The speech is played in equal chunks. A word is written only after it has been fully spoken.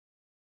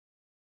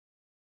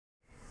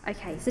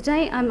Okay, so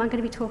today I'm going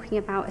to be talking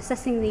about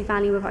assessing the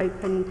value of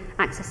open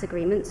access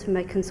agreements from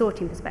a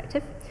consortium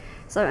perspective.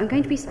 So I'm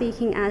going to be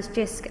speaking as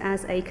Jisc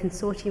as a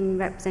consortium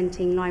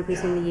representing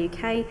libraries in the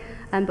UK,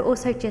 but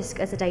also Jisc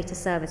as a data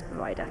service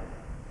provider.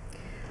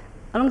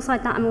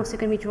 Alongside that, I'm also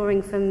going to be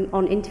drawing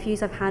on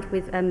interviews I've had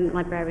with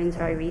librarians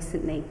very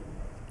recently.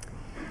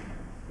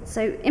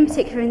 So in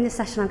particular in this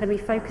session I'm going to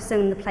be focusing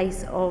on the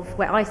place of,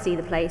 where I see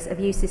the place of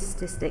usage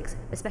statistics,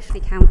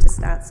 especially counter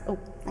stats. Oh,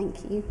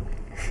 thank you.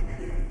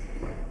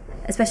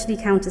 Especially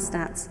counter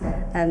stats,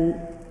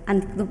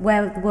 and the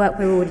work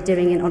we're already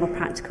doing on a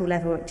practical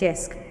level at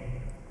Jisc.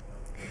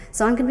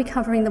 So I'm going to be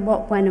covering the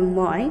what, when and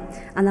why,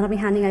 and then I'll be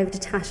handing over to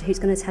Tasha, who's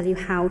going to tell you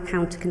how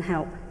counter can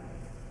help.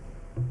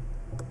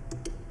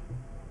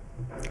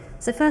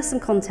 So first, some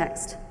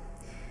context.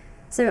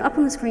 So up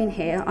on the screen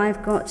here,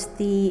 I've got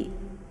the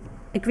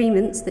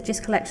agreements that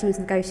Jisc Collection has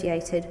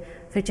negotiated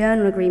for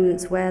journal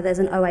agreements where there's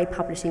an OA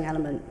publishing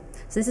element.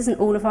 So this isn't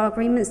all of our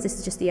agreements, this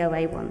is just the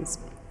OA ones.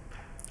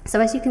 So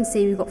as you can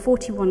see, we've got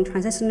 41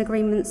 transition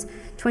agreements,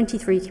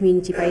 23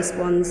 community-based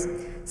ones,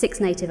 6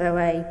 native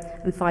OA,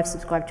 and 5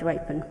 subscribe to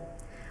open.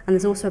 And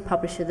there's also a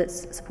publisher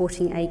that's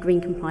supporting a green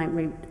compliant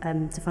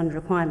route to fund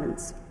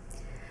requirements.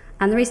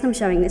 And the reason I'm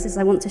showing this is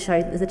I want to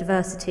show that there's a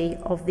diversity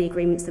of the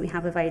agreements that we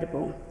have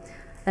available.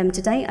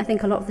 Today, I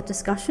think a lot of the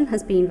discussion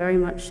has been very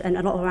much, and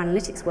a lot of our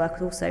analytics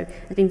work also,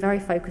 has been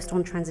very focused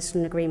on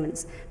transition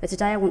agreements. But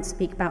today I want to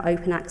speak about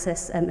open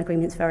access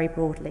agreements very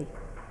broadly.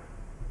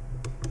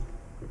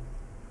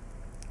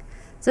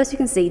 So as you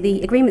can see,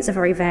 the agreements are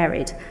very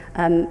varied.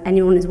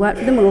 Anyone who's worked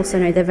with them will also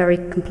know they're very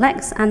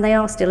complex and they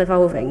are still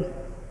evolving.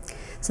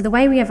 So the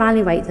way we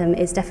evaluate them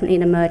is definitely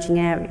an emerging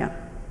area.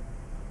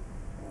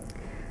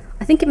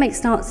 I think it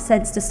makes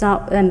sense to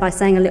start by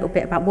saying a little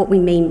bit about what we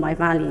mean by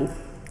value.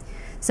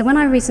 So when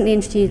I recently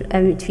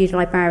interviewed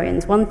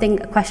librarians, one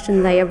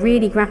question they are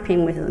really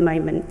grappling with at the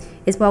moment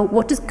is, well,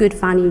 what does good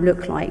value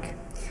look like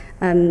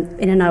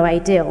in an OA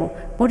deal?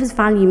 What does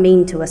value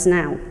mean to us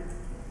now?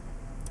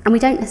 And we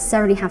don't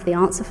necessarily have the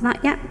answer for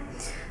that yet,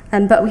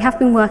 but we have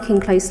been working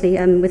closely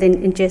in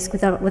Jisc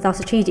with our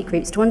strategic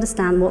groups to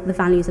understand what the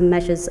values and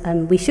measures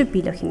we should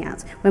be looking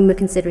at when we're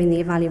considering the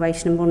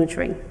evaluation and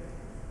monitoring.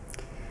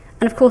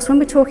 And of course, when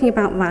we're talking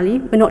about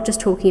value, we're not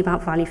just talking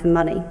about value for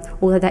money,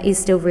 although that is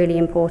still really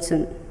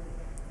important.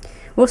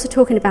 We're also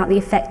talking about the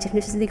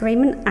effectiveness of the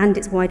agreement and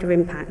its wider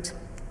impact.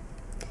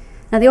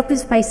 Now, the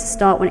obvious place to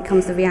start when it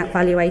comes to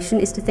valuation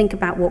is to think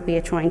about what we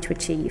are trying to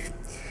achieve.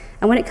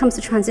 And when it comes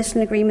to transition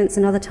agreements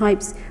and other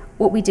types,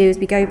 what we do is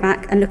we go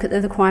back and look at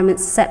the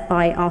requirements set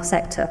by our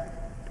sector,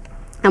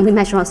 and we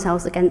measure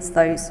ourselves against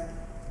those.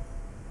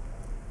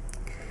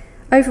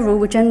 Overall,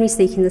 we're generally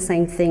seeking the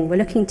same thing. We're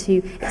looking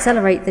to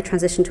accelerate the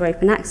transition to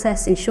open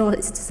access, ensure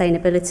its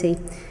sustainability,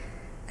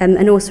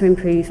 and also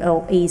improve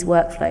or ease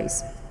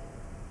workflows.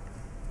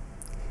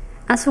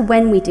 As for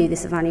when we do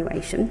this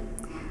evaluation,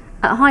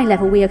 at a high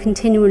level, we are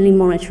continually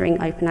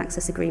monitoring open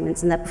access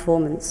agreements and their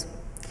performance.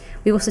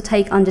 We also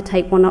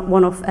undertake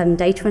one-off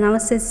data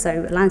analysis,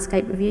 so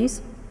landscape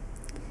reviews.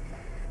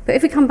 But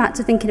if we come back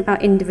to thinking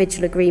about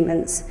individual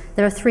agreements,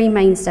 there are 3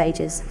 main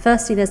stages.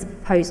 Firstly, there's the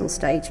proposal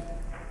stage.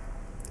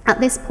 At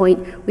this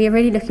point, we are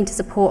really looking to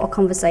support our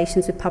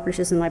conversations with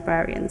publishers and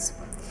librarians.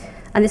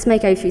 And this may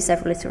go through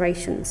several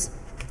iterations.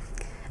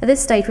 At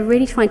this stage, we're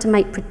really trying to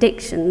make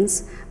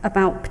predictions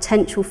about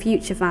potential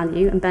future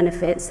value and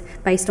benefits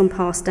based on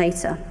past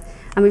data.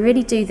 And we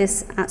really do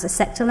this at a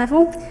sector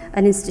level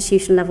and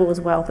institution level as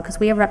well, because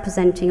we are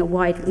representing a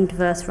wide and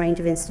diverse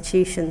range of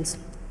institutions.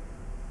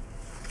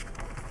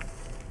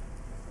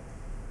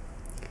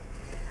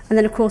 And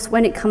then, of course,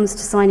 when it comes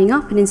to signing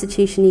up, an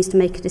institution needs to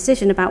make a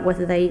decision about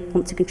whether they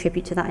want to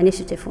contribute to that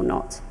initiative or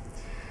not.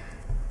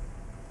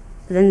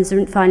 Then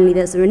finally,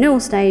 there's the renewal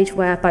stage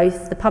where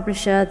both the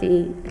publisher,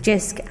 the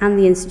Jisc, and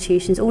the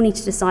institutions all need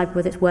to decide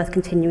whether it's worth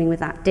continuing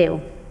with that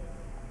deal.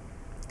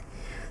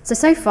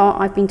 So far,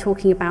 I've been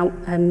talking about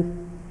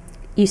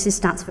usage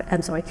stats.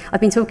 I've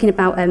been talking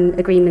about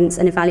agreements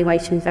and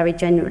evaluations very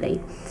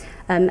generally.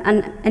 And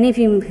any of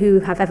you who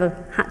have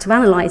ever had to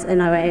analyse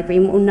an OA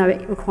agreement will know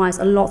it requires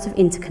a lot of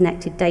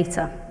interconnected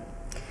data.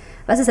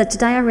 But as I said,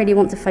 today I really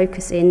want to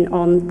focus in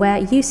on where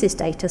usage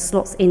data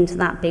slots into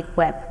that big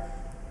web.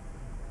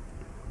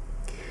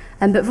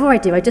 But before I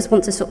do, I just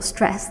want to sort of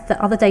stress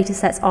that other data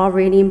sets are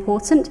really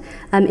important,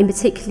 in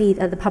particularly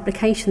the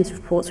publications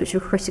reports, which are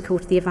critical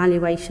to the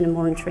evaluation and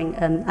monitoring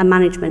and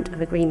management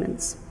of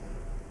agreements.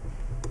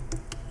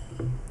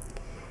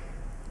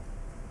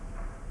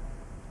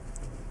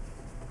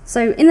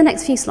 So in the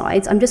next few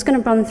slides, I'm just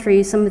going to run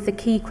through some of the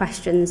key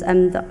questions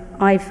that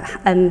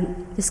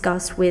I've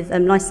discussed with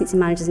licensing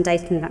managers and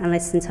data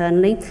analysts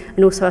internally,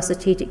 and also our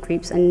strategic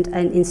groups and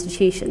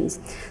institutions.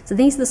 So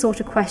these are the sort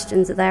of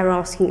questions that they're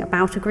asking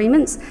about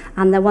agreements,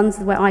 and they're ones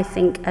where I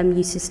think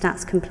usage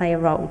stats can play a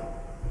role.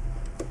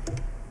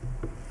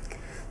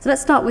 So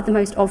let's start with the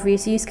most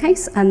obvious use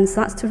case, so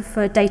that's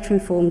for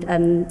data-informed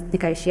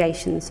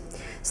negotiations.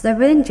 So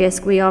within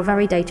Jisc, we are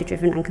very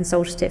data-driven and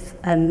consultative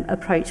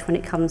approach when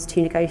it comes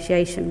to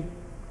negotiation.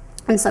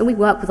 And so we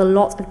work with a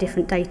lot of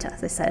different data,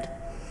 as I said.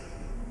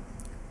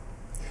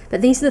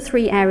 But these are the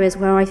three areas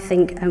where I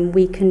think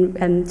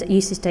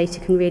usage data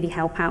can really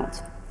help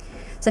out.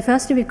 So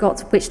firstly, we've got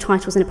which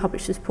titles in a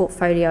publisher's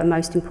portfolio are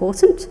most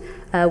important,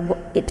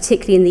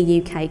 particularly in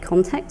the UK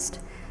context.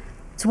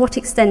 To what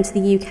extent are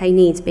the UK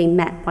needs being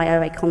met by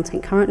OA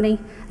content currently,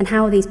 and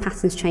how are these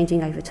patterns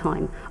changing over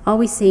time? Are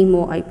we seeing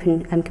more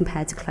open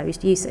compared to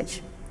closed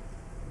usage?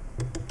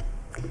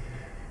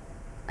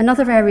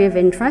 Another area of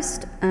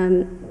interest,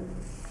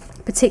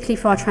 particularly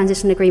for our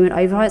transition agreement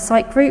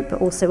oversight group,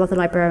 but also other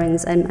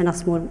librarians and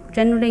us more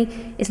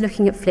generally, is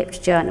looking at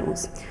flipped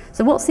journals.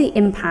 So what's the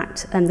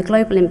impact, the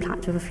global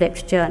impact of a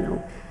flipped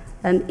journal?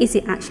 Is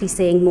it actually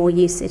seeing more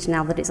usage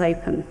now that it's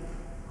open?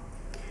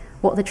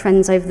 What are the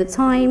trends over the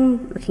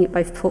time, looking at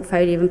both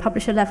portfolio and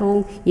publisher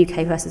level,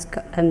 UK versus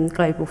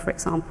global, for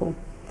example?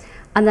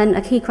 And then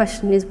a key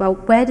question is, well,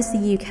 where does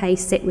the UK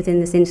sit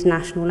within this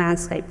international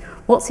landscape?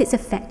 What's its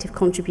effective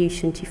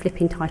contribution to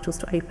flipping titles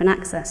to open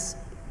access?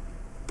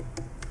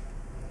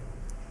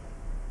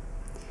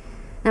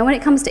 Now, when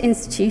it comes to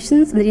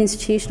institutions and the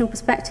institutional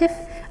perspective,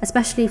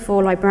 especially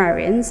for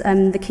librarians,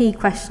 the key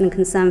question and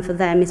concern for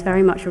them is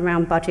very much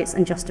around budgets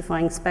and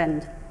justifying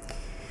spend.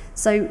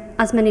 So,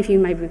 as many of you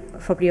may be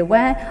probably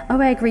aware,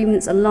 OA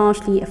agreements are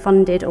largely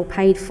funded or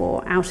paid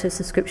for out of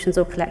subscriptions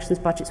or collections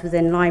budgets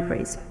within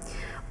libraries.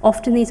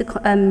 Often these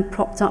are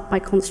propped up by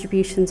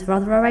contributions of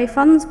other OA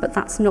funds, but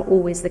that's not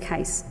always the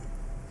case.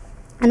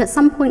 And at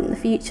some point in the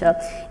future,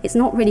 it's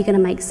not really going to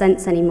make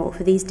sense anymore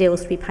for these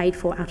deals to be paid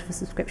for out of a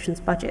subscriptions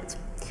budget.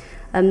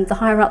 The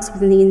higher-ups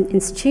within the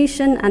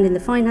institution and in the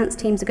finance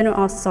teams are going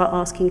to start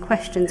asking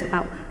questions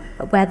about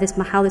how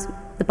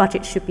the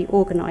budget should be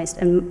organised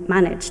and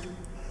managed.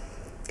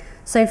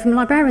 So from a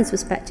librarian's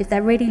perspective,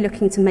 they're really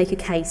looking to make a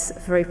case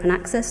for open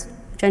access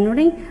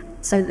generally,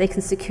 so that they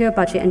can secure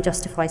budget and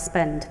justify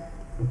spend.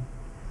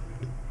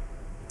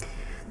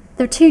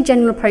 There are two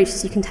general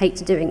approaches you can take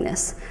to doing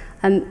this.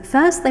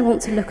 First, they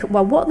want to look at,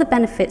 well, what are the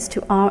benefits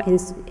to our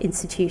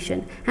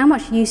institution? How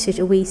much usage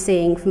are we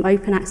seeing from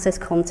open access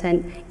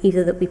content,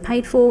 either that we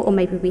paid for or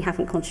maybe we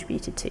haven't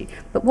contributed to?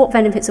 But what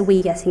benefits are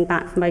we getting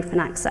back from open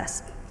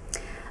access?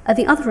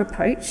 The other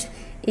approach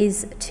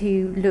is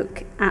to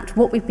look at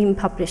what we've been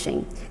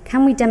publishing.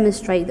 Can we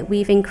demonstrate that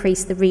we've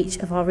increased the reach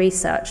of our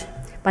research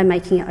by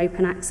making it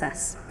open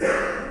access?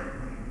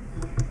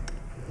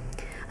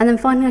 And then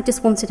finally, I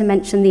just wanted to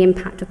mention the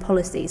impact of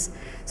policies.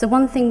 So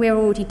one thing we're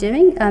already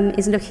doing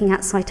is looking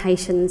at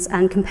citations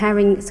and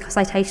comparing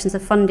citations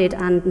of funded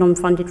and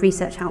non-funded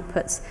research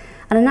outputs.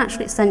 And a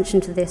natural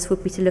extension to this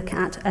would be to look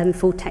at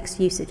full text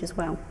usage as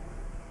well.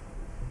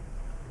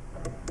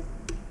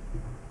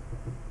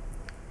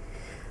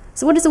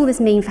 So what does all this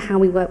mean for how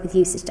we work with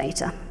usage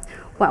data?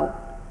 Well,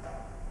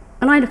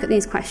 when I look at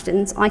these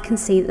questions, I can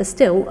see that there's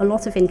still a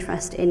lot of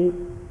interest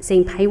in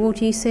seeing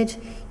paywalled usage,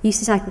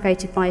 usage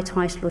aggregated by a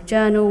title or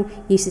journal,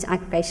 usage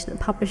aggregated at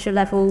the publisher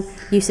level,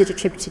 usage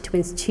attributed to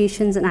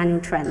institutions, and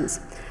annual trends.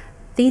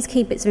 These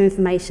key bits of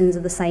information are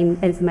the same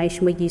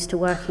information we're used to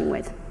working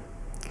with.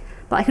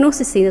 But I can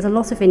also see there's a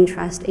lot of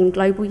interest in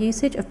global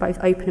usage of both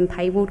open and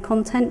paywalled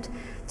content,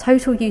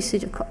 total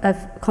usage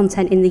of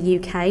content in the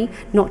UK,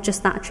 not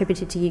just that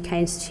attributed to UK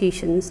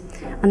institutions,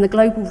 and the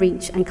global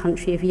reach and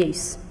country of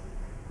use.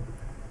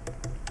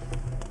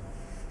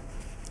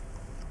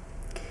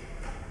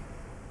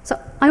 So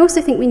I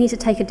also think we need to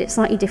take a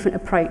slightly different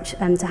approach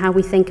to how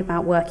we think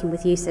about working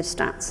with usage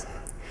stats.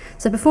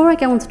 So before I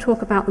go on to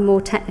talk about the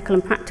more technical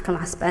and practical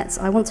aspects,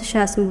 I want to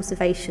share some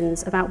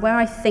observations about where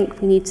I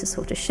think we need to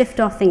sort of shift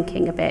our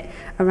thinking a bit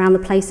around the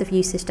place of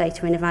usage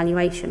data in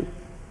evaluation.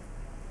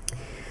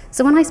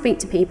 So when I speak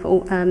to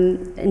people,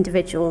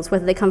 individuals,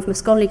 whether they come from a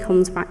scholarly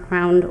comms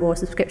background or a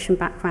subscription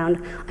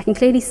background, I can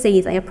clearly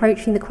see they're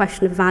approaching the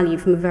question of value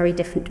from a very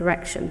different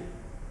direction.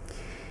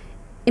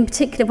 In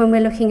particular, when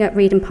we're looking at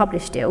read and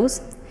publish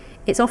deals,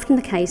 it's often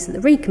the case that the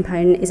read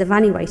component is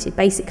evaluated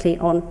basically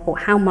on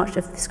how much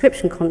of the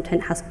description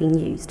content has been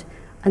used.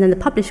 And then the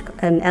publish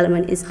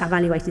element is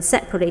evaluated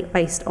separately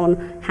based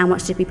on how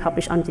much did we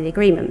publish under the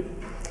agreement.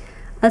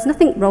 There's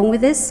nothing wrong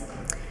with this.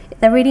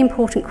 They're really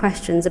important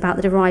questions about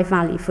the derived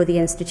value for the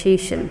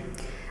institution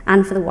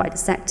and for the wider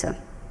sector.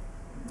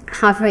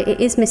 However, it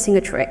is missing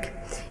a trick.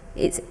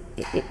 It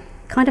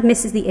kind of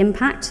misses the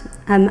impact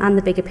and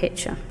the bigger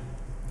picture.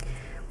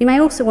 We may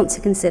also want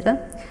to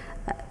consider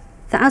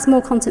that as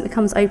more content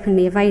becomes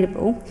openly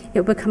available,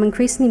 it will become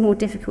increasingly more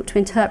difficult to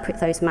interpret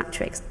those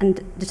metrics and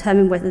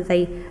determine whether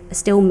they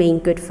still mean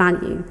good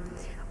value.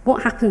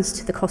 What happens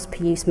to the cost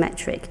per use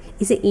metric?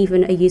 Is it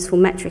even a useful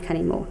metric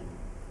anymore?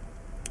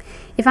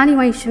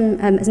 Evaluation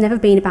has never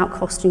been about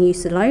cost and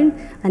use alone,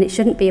 and it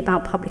shouldn't be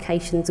about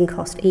publications and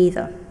cost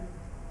either.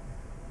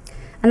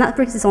 And that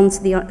brings us on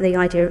to the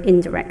idea of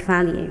indirect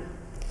value.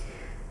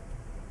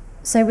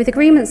 So with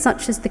agreements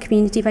such as the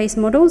community-based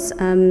models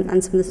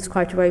and some of the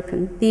subscribe to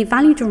open, the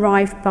value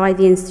derived by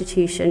the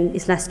institution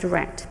is less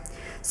direct.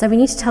 So we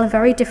need to tell a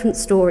very different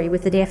story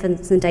with the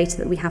evidence and data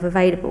that we have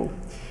available.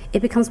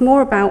 It becomes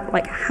more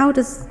about how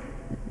does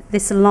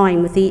this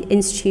align with the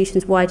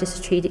institution's wider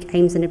strategic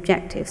aims and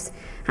objectives?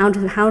 How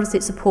does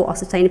it support our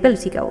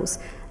sustainability goals?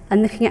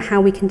 And looking at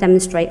how we can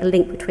demonstrate a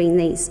link between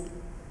these.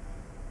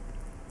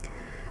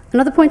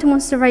 Another point I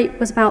wanted to rate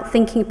was about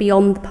thinking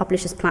beyond the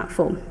publisher's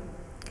platform.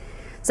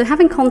 So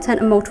having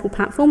content on multiple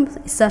platforms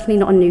is certainly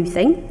not a new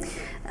thing,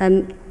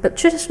 but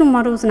traditional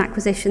models and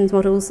acquisitions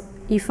models,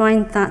 you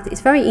find that it's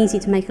very easy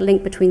to make a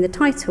link between the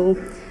title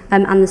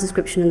and the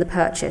subscription and the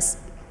purchase.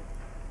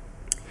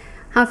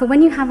 However,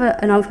 when you have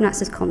an open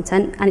access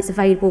content and it's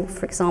available,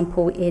 for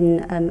example,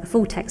 in a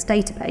full text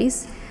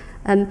database,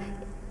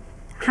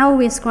 how are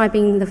we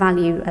ascribing the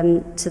value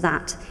to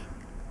that?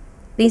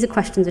 These are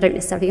questions I don't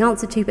necessarily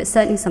answer to, but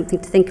certainly something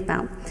to think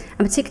about.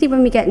 And particularly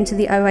when we get into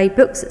the OA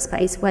books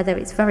space, where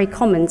it's very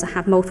common to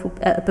have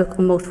a book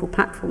on multiple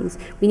platforms,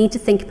 we need to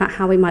think about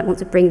how we might want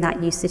to bring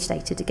that usage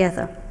data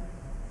together.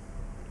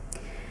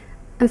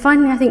 And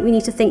finally, I think we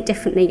need to think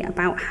differently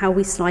about how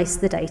we slice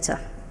the data.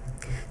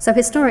 So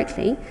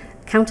historically,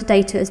 counter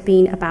data has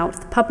been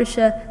about the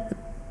publisher,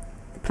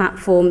 the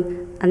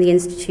platform, and the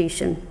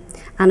institution,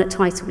 and at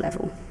title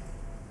level.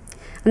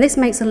 And this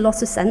makes a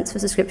lot of sense for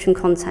subscription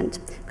content,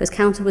 because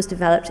counter was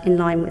developed in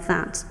line with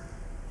that.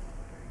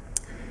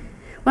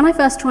 When I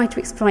first tried to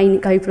explain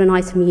global and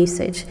item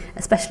usage,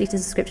 especially to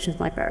subscription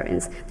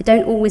librarians, they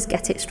don't always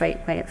get it straight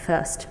away at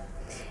first.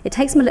 It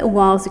takes them a little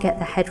while to get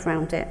their head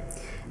around it,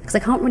 because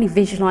they can't really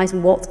visualize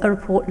what a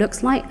report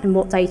looks like and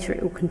what data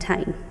it will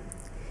contain.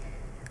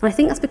 And I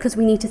think that's because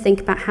we need to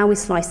think about how we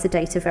slice the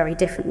data very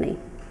differently.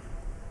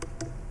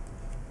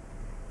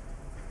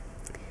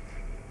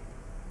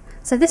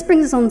 So this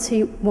brings us on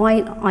to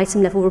why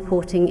item level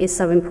reporting is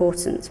so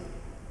important.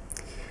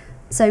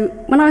 So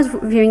when I was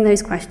reviewing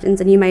those questions,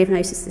 and you may have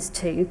noticed this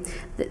too,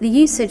 that the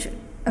usage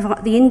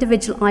of the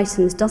individual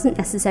items doesn't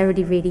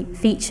necessarily really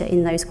feature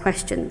in those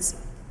questions.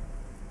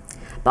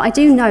 But I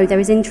do know there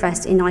is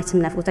interest in item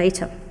level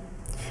data.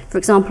 For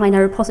example, I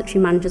know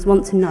repository managers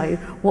want to know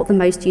what the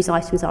most used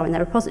items are in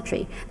their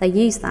repository. They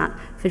use that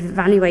for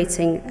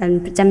evaluating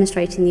and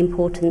demonstrating the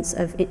importance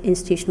of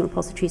institutional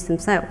repositories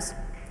themselves.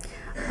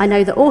 I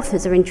know that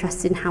authors are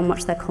interested in how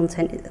much their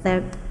content,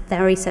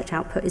 their research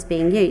output is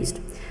being used.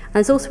 And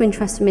there's also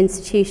interest from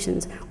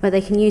institutions where they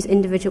can use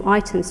individual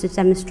items to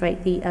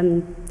demonstrate the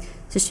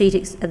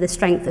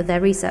strength of their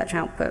research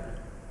output.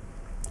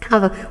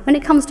 However, when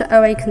it comes to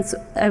OA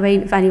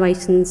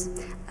evaluations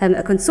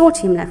at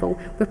consortium level,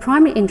 we're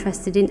primarily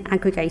interested in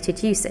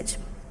aggregated usage.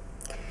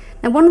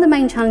 Now, one of the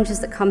main challenges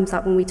that comes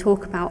up when we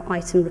talk about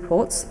item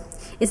reports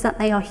is that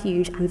they are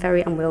huge and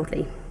very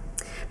unwieldy.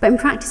 But in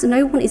practice,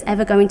 no one is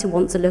ever going to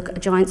want to look at a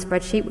giant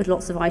spreadsheet with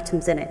lots of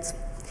items in it.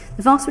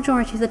 The vast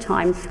majority of the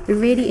time, we're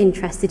really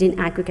interested in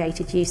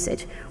aggregated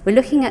usage. We're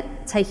looking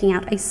at taking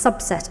out a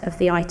subset of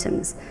the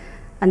items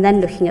and then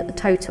looking at the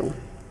total.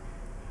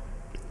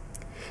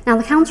 Now,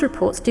 the counter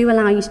reports do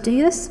allow you to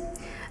do this.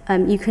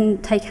 You can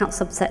take out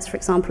subsets, for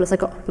example, as I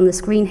got on the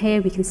screen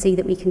here, we can see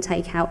that we can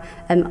take out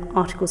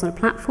articles on a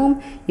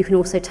platform. You can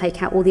also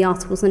take out all the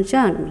articles in a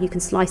journal. You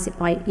can slice it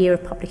by year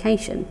of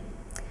publication.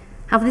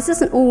 However, this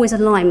doesn't always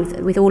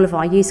align with all of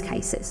our use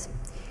cases.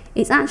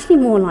 It's actually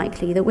more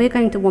likely that we're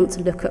going to want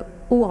to look at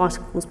all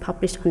articles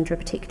published under a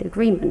particular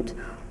agreement,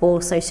 or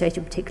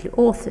associated with particular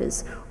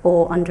authors,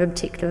 or under a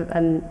particular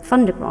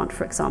funder grant,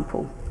 for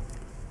example.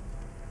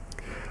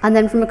 And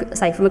then from a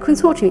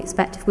consortium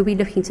perspective, we'll be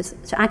looking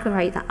to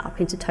aggregate that up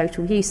into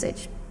total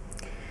usage.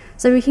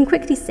 So we can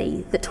quickly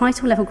see that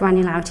title level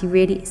granularity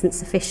really isn't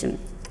sufficient.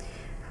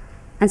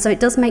 And so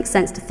it does make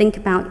sense to think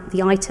about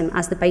the item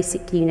as the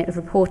basic unit of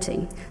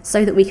reporting,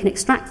 so that we can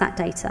extract that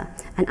data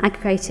and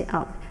aggregate it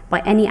up by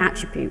any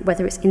attribute,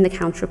 whether it's in the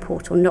counter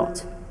report or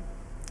not.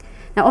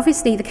 Now,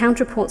 obviously, the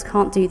counter reports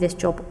can't do this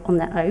job on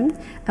their own,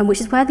 and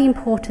which is where the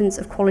importance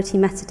of quality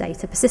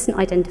metadata, persistent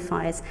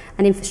identifiers,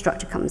 and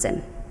infrastructure comes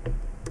in.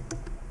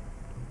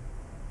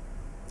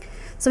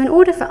 So in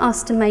order for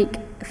us to make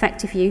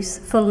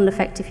full and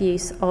effective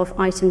use of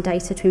item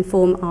data to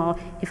inform our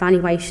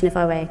evaluation of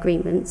OA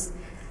agreements,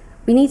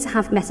 we need to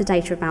have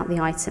metadata about the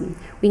item.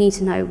 We need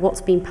to know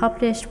what's been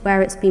published,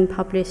 where it's been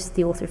published,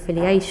 the author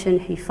affiliation,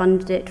 who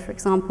funded it, for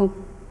example.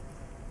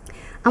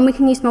 And we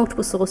can use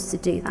multiple sources to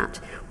do that.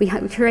 We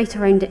create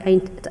our own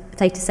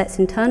data sets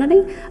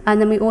internally,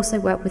 and then we also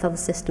work with other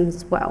systems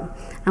as well.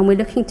 And we're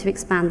looking to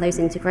expand those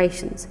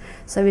integrations.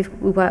 So we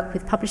work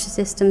with publisher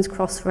systems,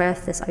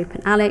 Crossref, there's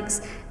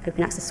OpenAlex,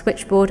 Open Access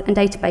Switchboard, and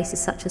databases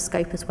such as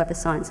Scopus, Web of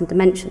Science, and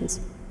Dimensions.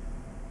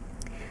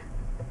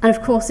 And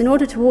of course, in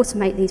order to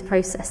automate these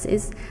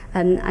processes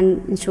and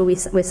ensure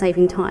we're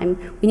saving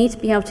time, we need to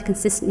be able to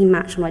consistently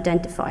match on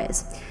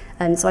identifiers.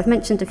 So I've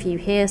mentioned a few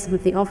here, some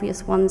of the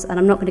obvious ones, and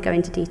I'm not going to go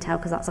into detail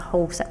because that's a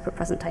whole separate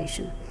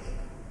presentation.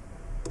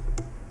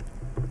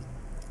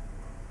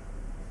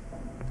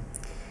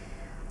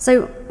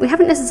 So we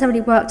haven't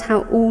necessarily worked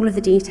out all of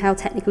the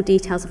technical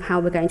details of how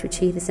we're going to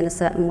achieve this in a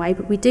certain way,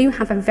 but we do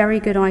have a very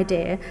good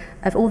idea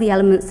of all the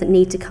elements that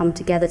need to come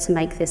together to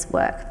make this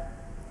work.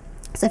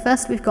 So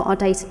first, we've got our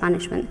data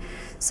management.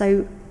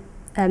 So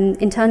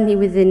Internally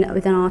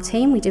within our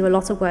team, we do a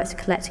lot of work to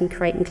collect and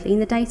create and clean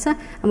the data,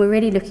 and we're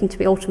really looking to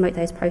automate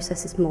those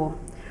processes more.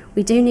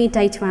 We do need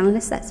data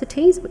analyst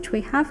expertise, which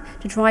we have,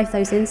 to drive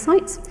those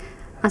insights.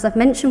 As I've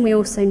mentioned, we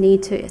also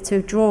need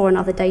to draw on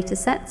other data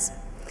sets.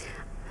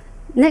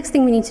 Next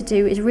thing we need to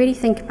do is really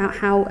think about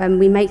how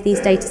we make these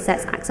data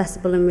sets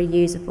accessible and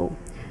reusable,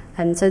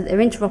 so that they're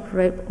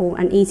interoperable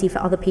and easy for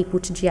other people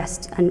to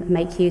digest and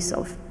make use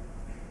of.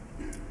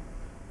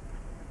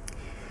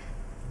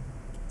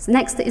 So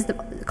next is the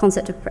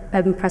concept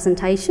of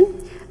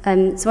presentation.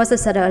 So as I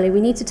said earlier, we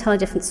need to tell a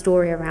different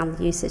story around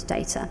the usage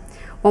data.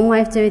 One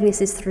way of doing this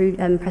is through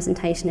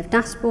presentation of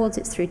dashboards,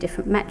 it's through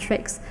different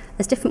metrics.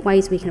 There's different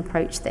ways we can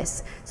approach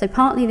this. So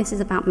partly this is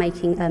about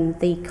making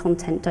the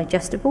content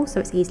digestible, so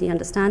it's easily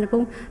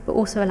understandable, but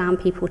also allowing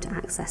people to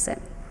access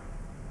it.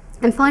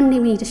 And finally,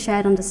 we need a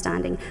shared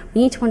understanding.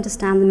 We need to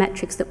understand the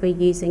metrics that we're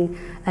using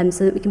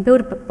so that we can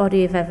build a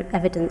body of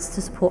evidence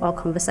to support our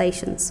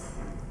conversations.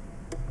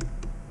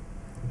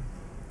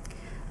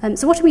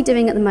 So what are we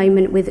doing at the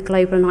moment with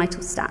global and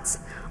ITIL stats?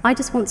 I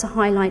just want to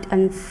highlight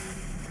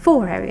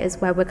 4 areas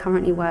where we're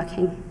currently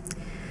working.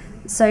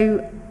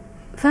 So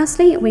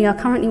firstly, we are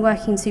currently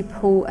working to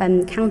pull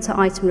counter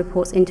item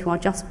reports into our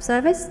Jisc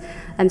service.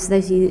 So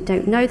those of you that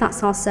don't know,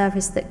 that's our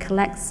service that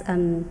collects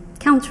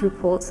counter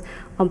reports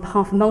on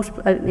behalf of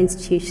multiple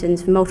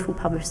institutions from multiple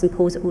publishers and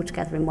pulls it all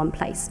together in one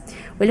place.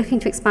 We're looking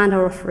to expand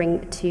our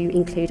offering to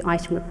include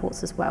item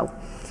reports as well.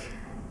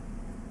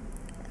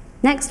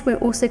 Next, we're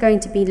also going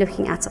to be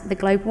looking at the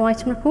global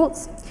item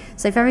reports.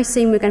 So very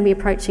soon we're going to be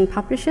approaching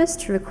publishers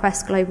to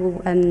request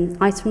global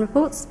item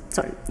reports.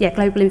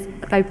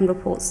 Global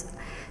reports.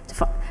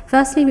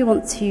 Firstly, we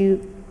want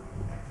to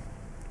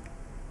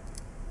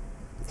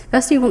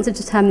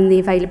determine the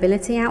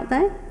availability out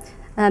there.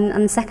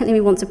 And secondly, we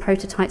want to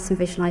prototype some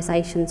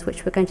visualizations,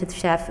 which we're going to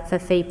share for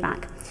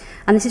feedback.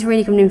 And this is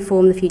really going to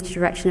inform the future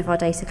direction of our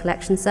data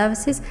collection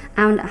services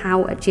and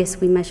how at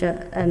Jisc we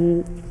measure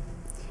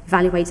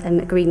evaluate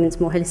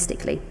agreements more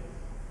holistically.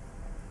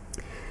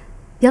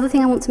 The other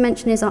thing I want to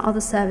mention is our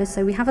other service.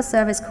 So we have a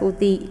service called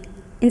the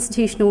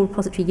Institutional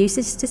Repository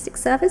Usage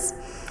Statistics Service,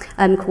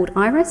 called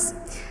IRIS.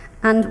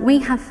 And we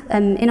have,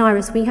 in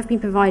IRIS, we have been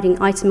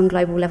providing item and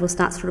global level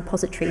stats for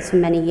repositories for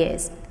many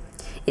years.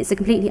 It's a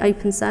completely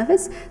open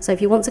service, so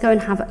if you want to go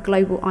and have a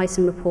global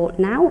item report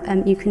now,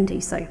 you can do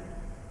so.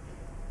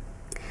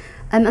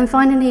 And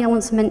finally, I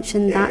want to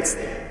mention that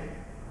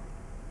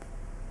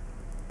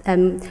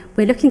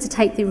we're looking to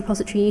take the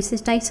repository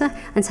usage data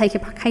and take a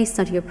case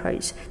study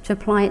approach to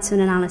apply it to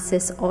an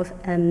analysis of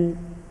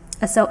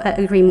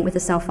agreement with a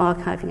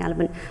self-archiving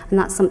element, and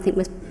that's something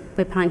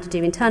we're planning to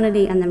do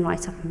internally and then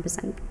write up and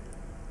present.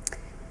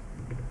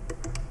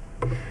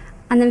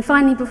 And then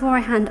finally, before I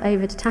hand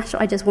over to Tasha,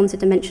 I just wanted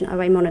to mention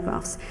OA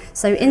monographs.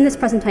 So in this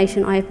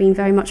presentation, I have been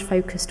very much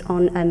focused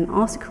on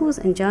articles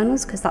and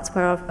journals, because that's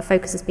where our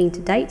focus has been to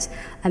date.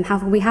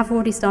 However, we have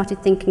already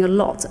started thinking a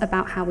lot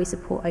about how we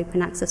support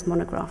open access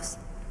monographs.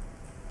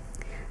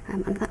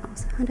 And with that,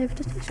 I'll hand over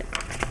to Tasha.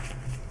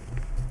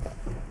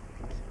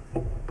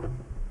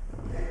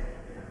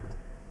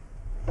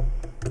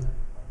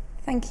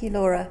 Thank you,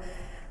 Laura.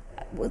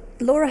 Well,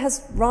 Laura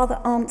has rather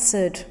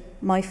answered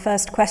my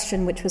first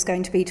question, which was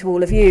going to be to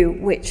all of you,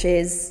 which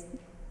is,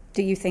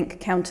 do you think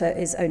Counter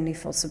is only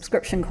for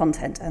subscription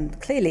content? And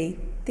clearly,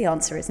 the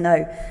answer is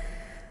no.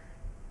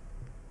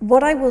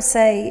 What I will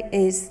say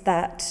is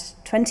that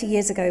 20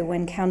 years ago,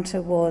 when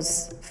Counter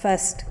was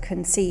first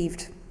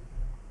conceived,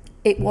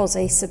 it was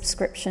a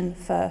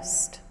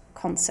subscription-first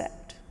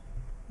concept,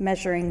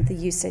 measuring the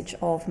usage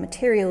of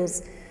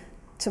materials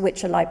to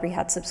which a library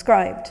had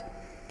subscribed.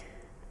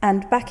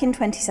 And back in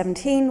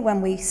 2017,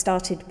 when we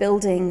started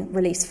building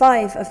Release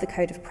 5 of the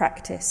Code of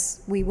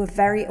Practice, we were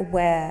very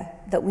aware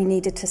that we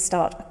needed to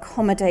start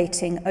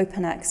accommodating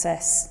open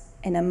access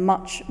in a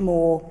much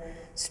more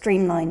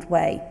streamlined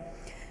way.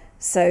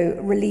 So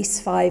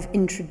Release 5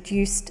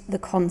 introduced the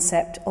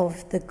concept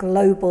of the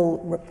global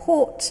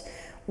report,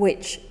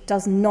 which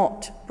does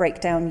not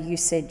break down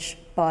usage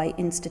by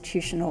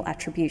institutional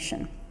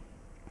attribution.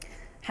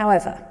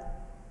 However,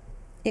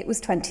 it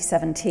was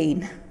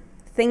 2017.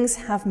 Things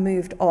have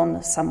moved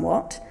on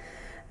somewhat,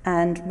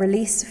 and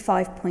Release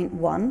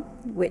 5.1,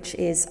 which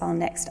is our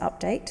next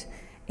update,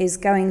 is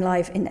going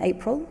live in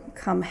April,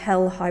 come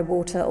hell, high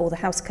water, or the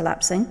house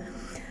collapsing.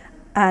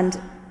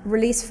 And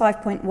Release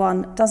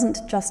 5.1 doesn't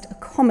just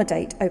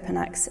accommodate open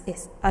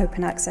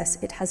access,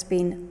 it has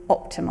been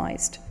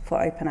optimized for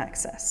open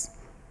access.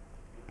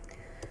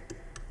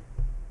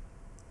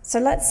 So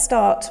let's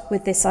start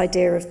with this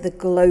idea of the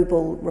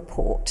global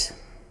report.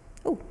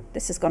 Oh,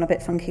 this has gone a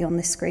bit funky on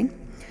this screen.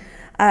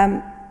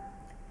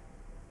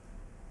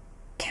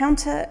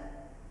 Counter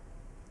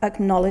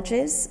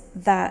acknowledges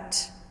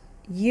that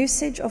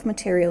usage of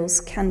materials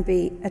can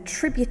be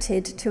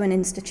attributed to an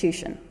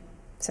institution.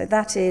 So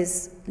that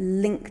is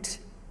linked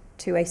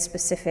to a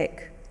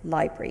specific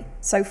library.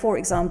 So for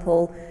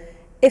example,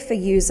 if a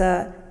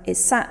user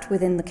is sat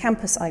within the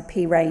campus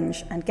IP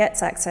range and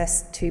gets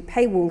access to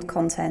paywalled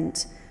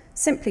content,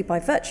 simply by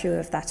virtue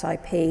of that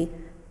IP,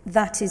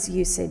 that is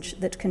usage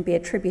that can be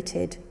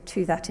attributed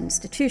to that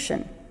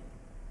institution.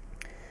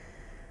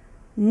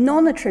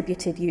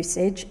 Non-attributed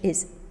usage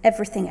is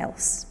everything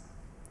else.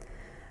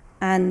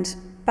 And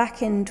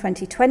back in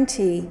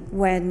 2020,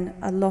 when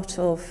a lot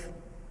of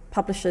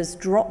publishers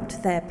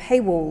dropped their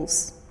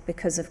paywalls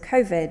because of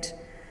COVID,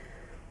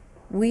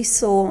 we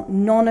saw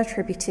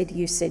non-attributed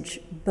usage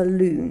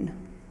balloon.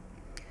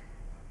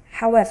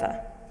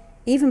 However,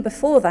 even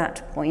before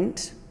that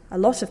point, a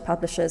lot of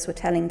publishers were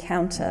telling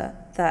Counter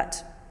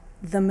that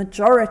the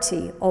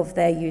majority of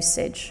their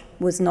usage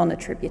was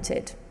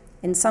non-attributed,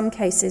 in some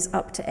cases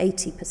up to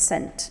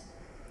 80%.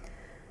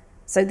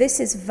 So this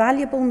is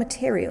valuable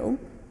material,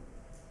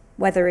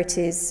 whether it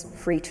is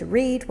free to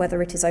read,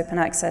 whether it is open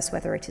access,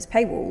 whether it is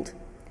paywalled.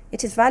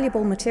 It is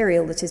valuable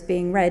material that is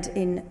being read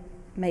in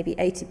maybe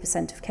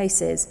 80% of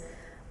cases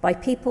by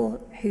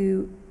people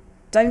who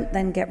don't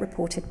then get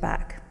reported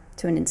back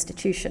to an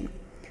institution.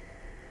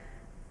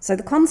 So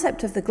the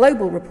concept of the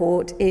global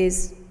report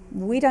is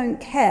we don't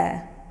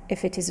care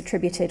if it is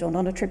attributed or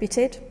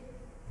non-attributed.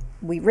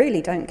 We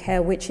really don't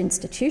care which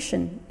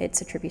institution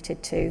it's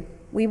attributed to.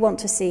 We want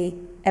to see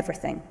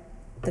everything,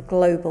 the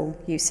global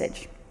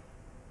usage.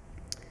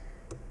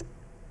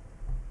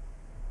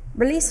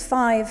 Release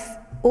 5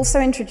 also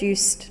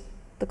introduced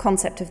the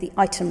concept of the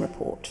item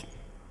report,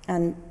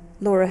 and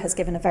Laura has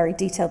given a very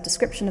detailed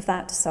description of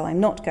that, so I'm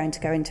not going to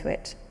go into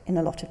it in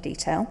a lot of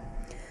detail.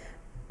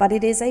 But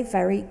it is a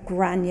very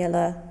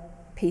granular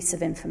piece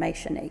of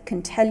information. It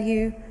can tell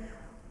you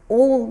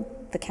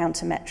all the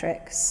counter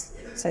metrics.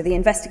 So the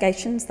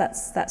investigations,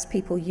 that's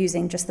people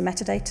using just the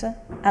metadata,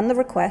 and the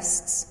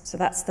requests, so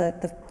that's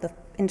the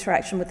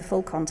interaction with the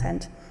full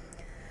content,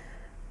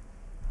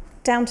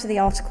 down to the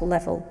article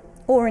level,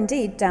 or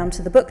indeed down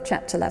to the book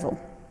chapter level.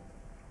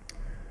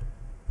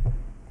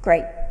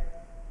 Great.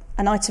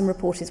 An item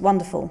report is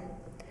wonderful.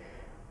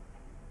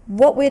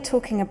 What we're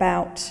talking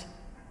about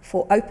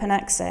for open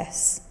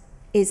access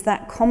is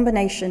that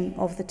combination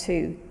of the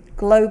two,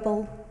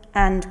 global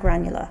and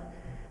granular,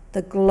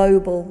 the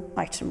global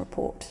item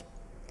report.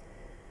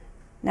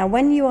 Now,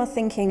 when you are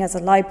thinking as a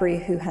library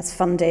who has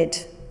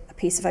funded a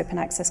piece of open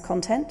access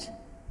content,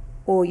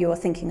 or you are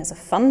thinking as a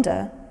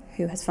funder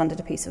who has funded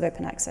a piece of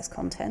open access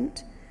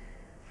content,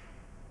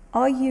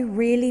 are you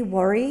really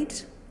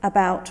worried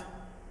about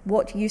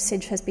what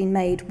usage has been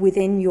made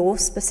within your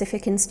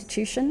specific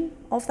institution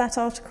of that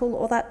article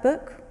or that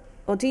book?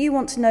 Or do you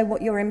want to know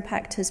what your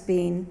impact has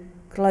been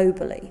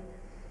globally?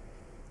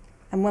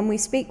 And when we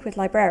speak with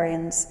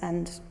librarians,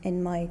 and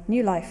in my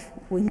new life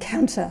we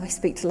encounter, I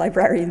speak to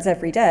librarians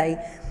every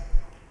day,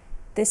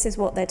 this is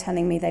what they're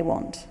telling me they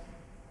want.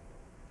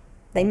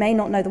 They may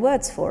not know the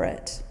words for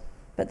it,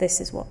 but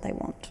this is what they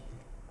want.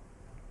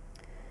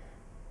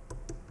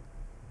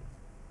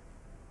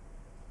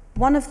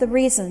 One of the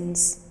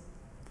reasons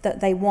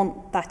that they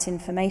want that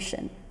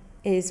information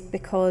is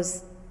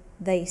because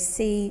they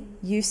see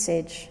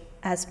usage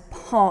as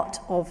part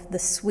of the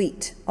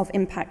suite of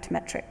impact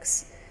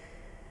metrics.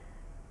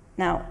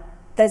 Now,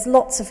 there's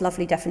lots of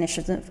lovely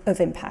definitions of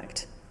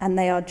impact, and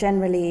they are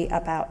generally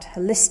about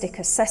holistic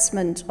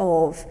assessment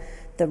of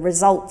the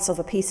results of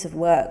a piece of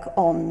work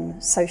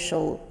on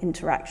social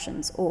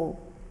interactions or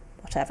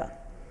whatever.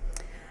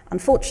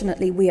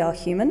 Unfortunately, we are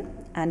human,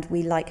 and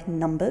we like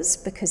numbers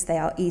because they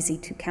are easy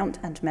to count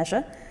and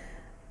measure.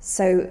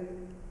 So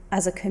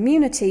as a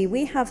community,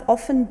 we have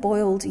often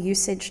boiled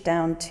usage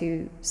down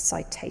to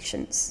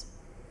citations.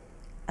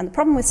 And the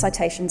problem with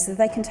citations is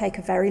that they can take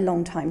a very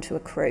long time to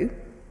accrue.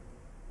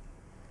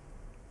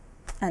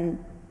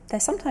 And they're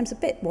sometimes a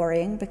bit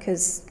worrying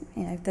because,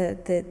 you know,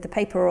 the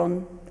paper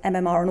on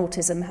MMR and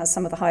autism has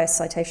some of the highest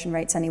citation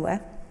rates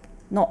anywhere.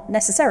 Not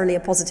necessarily a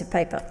positive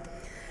paper.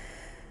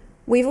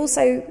 We've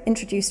also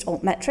introduced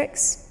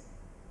altmetrics,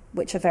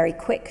 which are very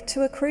quick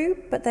to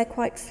accrue, but they're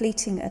quite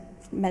fleeting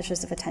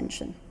measures of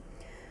attention.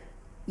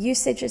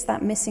 Usage is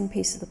that missing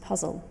piece of the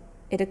puzzle.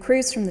 It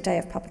accrues from the day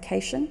of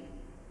publication,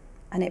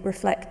 and it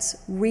reflects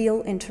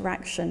real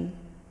interaction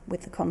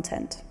with the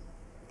content.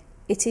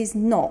 It is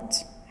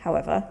not,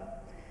 however,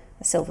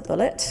 a silver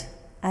bullet.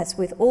 As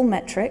with all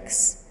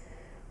metrics,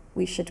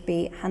 we should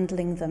be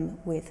handling them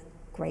with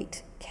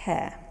great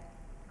care.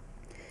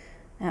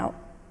 Now,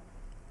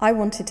 I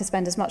wanted to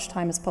spend as much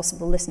time as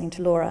possible listening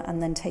to Laura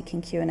and then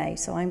taking Q&A,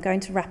 so I'm going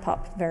to wrap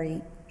up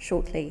very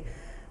shortly.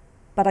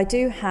 But I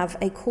do have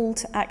a call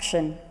to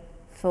action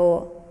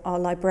for our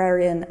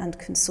librarian and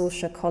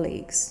consortia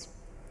colleagues.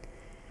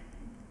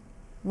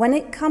 When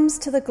it comes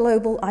to the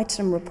global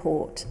item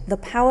report, the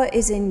power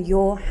is in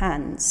your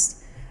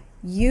hands.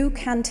 You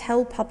can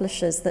tell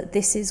publishers that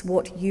this is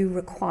what you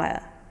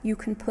require. You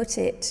can put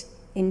it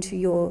into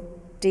your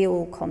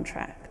deal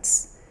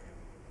contracts.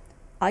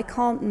 I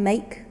can't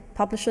make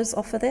publishers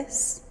offer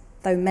this,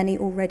 though many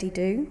already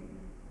do.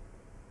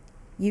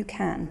 You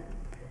can.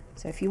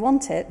 So if you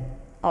want it,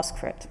 ask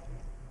for it.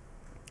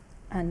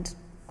 And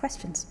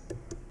questions?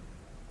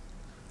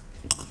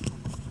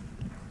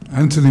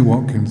 Anthony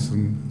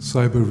Watkinson,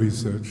 Cyber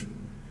Research.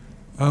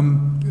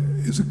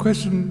 is a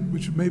question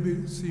which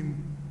maybe seems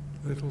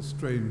a little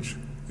strange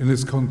in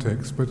this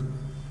context, but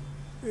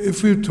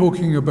if we're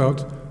talking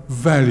about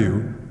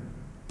value,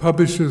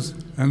 publishers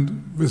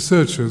and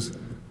researchers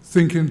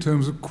think in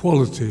terms of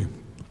quality.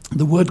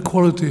 The word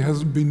quality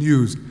hasn't been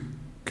used.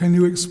 Can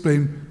you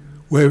explain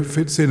where it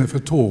fits in, if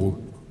at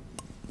all?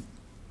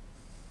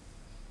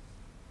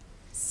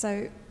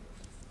 So,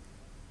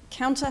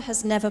 Counter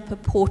has never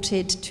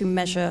purported to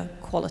measure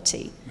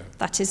quality. No.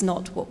 That is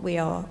not what we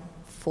are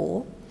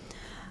for.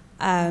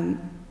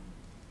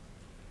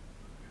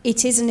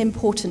 It is an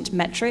important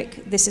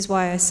metric. This is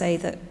why I say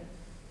that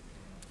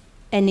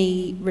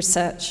any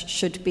research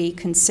should be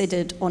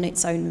considered on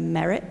its own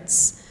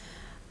merits,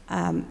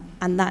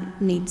 and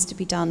that needs to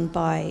be done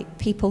by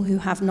people who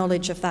have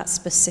knowledge of that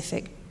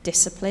specific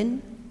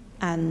discipline,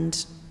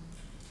 and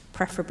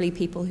preferably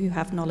people who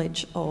have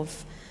knowledge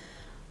of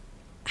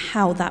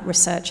how that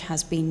research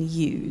has been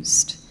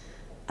used.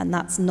 And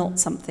that's not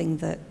something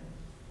that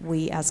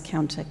we as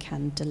Counter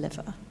can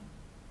deliver.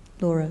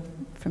 Laura,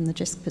 from the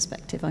Jisc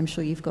perspective, I'm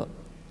sure you've got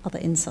other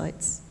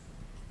insights.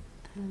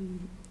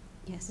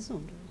 Yes, it's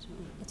on.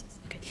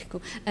 Okay,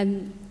 cool.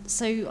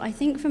 So I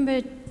think from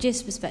a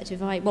Jisc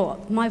perspective,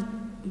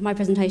 my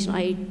presentation,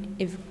 I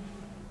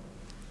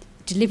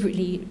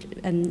deliberately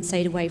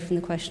stayed away from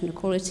the question of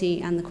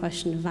quality and the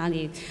question of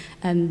value,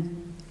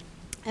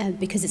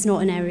 because it's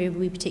not an area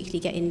we particularly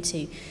get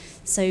into.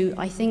 So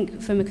I think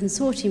from a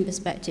consortium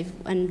perspective,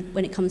 and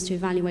when it comes to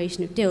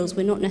evaluation of deals,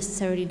 we're not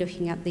necessarily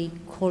looking at the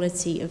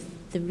quality of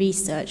the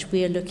research.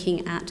 We are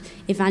looking at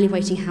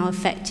evaluating how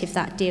effective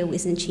that deal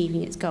is in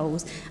achieving its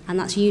goals, and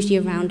that's usually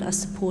around us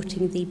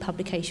supporting the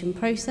publication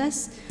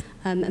process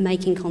and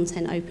making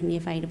content openly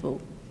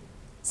available.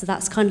 So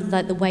that's kind of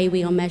like the way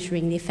we are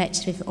measuring the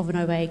effectiveness of an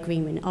OA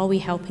agreement. Are we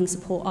helping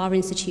support our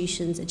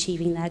institutions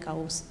achieving their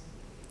goals?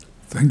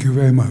 Thank you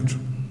very much.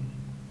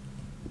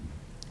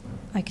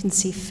 I can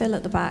see Phil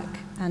at the back,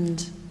 and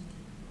do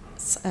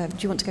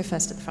you want to go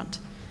first at the front?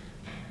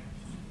 I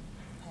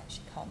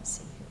actually can't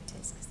see who it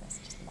is because there's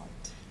just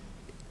light.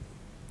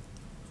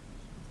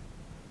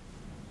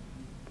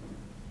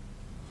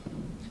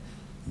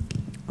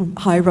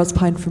 Hi, Ros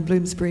Pine from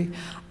Bloomsbury.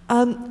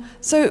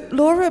 So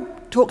Laura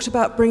talked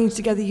about bringing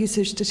together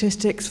usage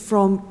statistics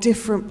from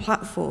different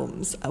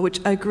platforms, which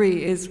I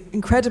agree is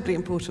incredibly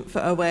important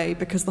for OA,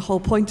 because the whole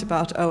point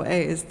about OA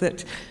is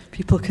that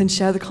people can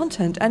share the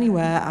content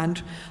anywhere,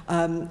 and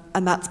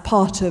that's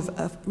part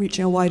of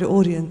reaching a wider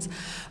audience.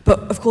 But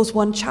of course,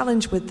 one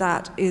challenge with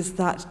that is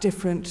that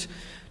different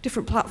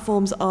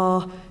platforms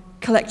are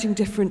collecting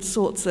different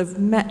sorts of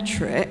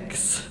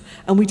metrics,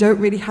 and we don't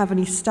really have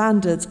any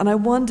standards. And I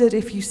wondered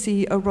if you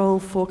see a role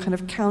for kind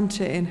of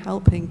Counter in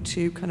helping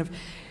to kind of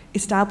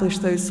establish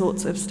those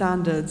sorts of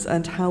standards,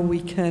 and how we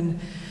can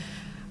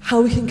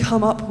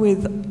come up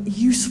with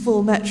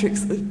useful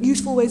metrics,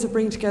 useful ways of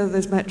bringing together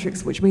those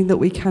metrics, which mean that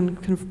we can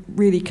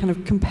really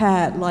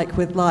compare like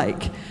with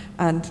like,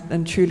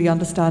 and truly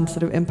understand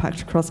sort of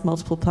impact across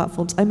multiple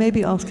platforms. I may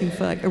be asking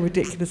for like a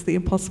ridiculously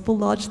impossible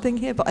large thing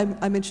here, but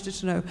I'm interested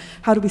to know,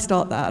 how do we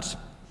start that?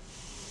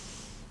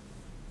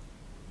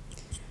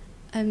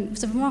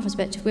 So from our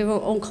perspective, we're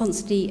all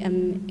constantly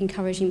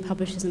encouraging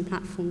publishers and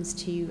platforms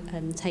to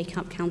take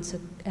up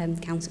counter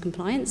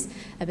compliance,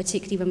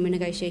 particularly when we're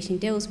negotiating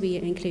deals. We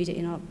include it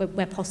in our,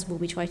 where possible,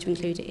 we try to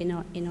include it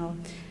in our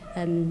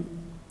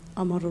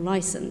model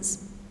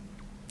license.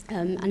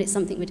 And it's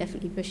something we're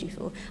definitely pushing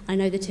for. I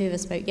know the two of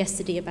us spoke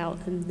yesterday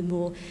about the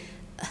more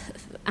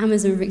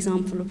Amazon, for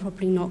example, are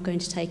probably not going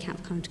to take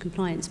up counter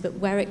compliance, but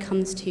where it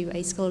comes to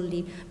a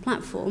scholarly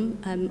platform,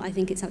 I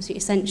think it's absolutely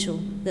essential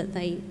that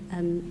they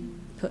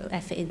put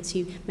effort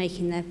into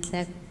making their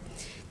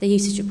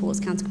usage reports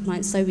counter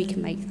compliant, so we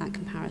can make that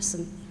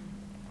comparison.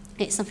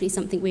 It's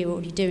something we're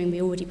already doing.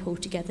 We already pull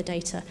together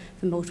data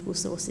from multiple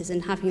sources,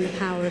 and having the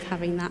power of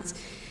having that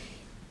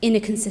in a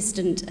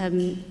consistent,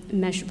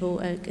 measurable,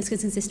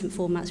 consistent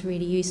format is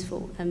really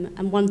useful.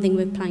 And one thing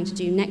we're planning to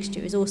do next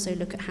year is also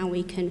look at how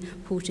we can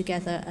pull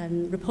together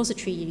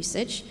repository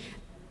usage,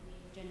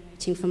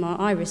 generating from our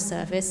IRIS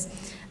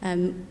service,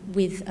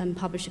 with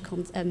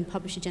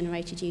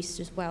publisher-generated usage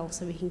as well,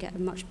 so we can get a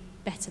much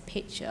better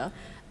picture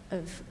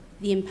of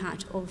the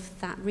impact of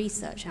that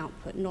research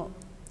output, not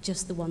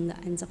just the one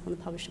that ends up on the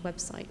publisher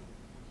website.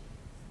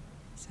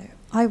 So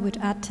I would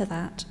add to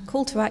that,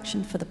 call to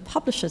action for the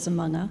publishers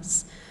among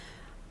us.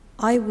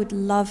 I would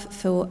love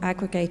for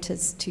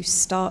aggregators to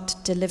start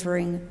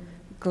delivering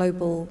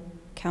global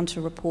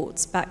counter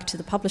reports back to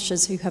the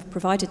publishers who have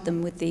provided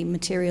them with the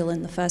material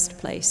in the first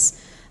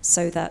place,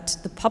 so that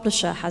the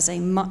publisher has a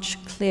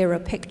much clearer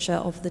picture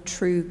of the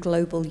true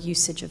global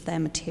usage of their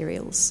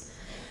materials.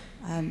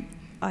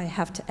 I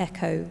have to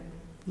echo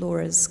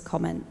Laura's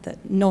comment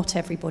that not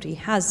everybody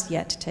has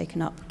yet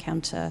taken up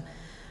counter.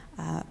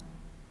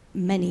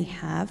 Many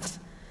have,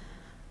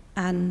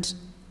 and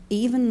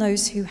even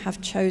those who have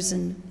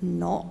chosen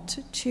not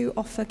to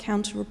offer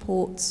counter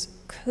reports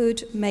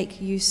could make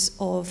use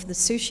of the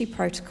Sushi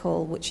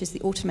protocol, which is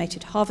the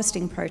automated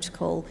harvesting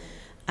protocol,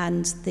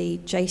 and the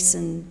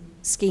JSON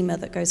schema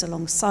that goes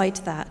alongside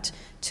that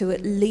to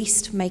at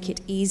least make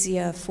it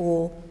easier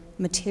for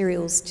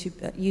materials to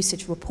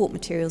usage report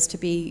materials to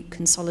be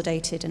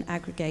consolidated and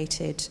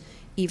aggregated,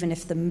 even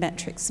if the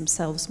metrics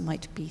themselves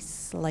might be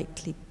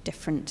slightly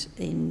different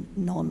in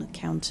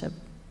non-counter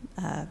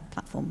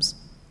platforms.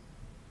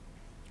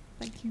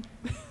 Thank you.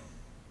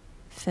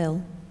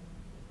 Phil.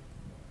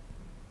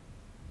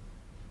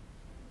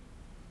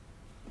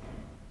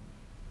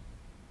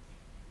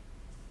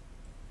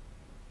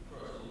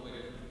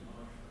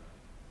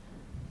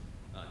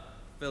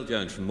 Phil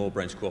Jones from Moore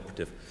Branch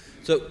Cooperative.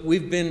 So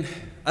we've been,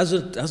 as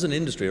an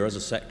industry or as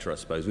a sector, I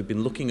suppose, we've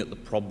been looking at the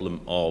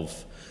problem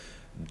of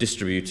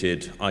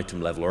distributed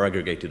item level or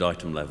aggregated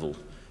item level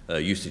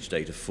usage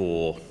data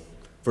for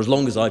as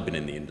long as I've been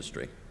in the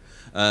industry.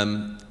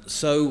 And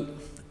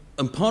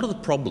part of the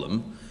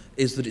problem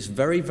is that it's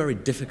very, very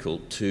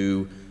difficult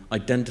to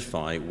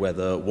identify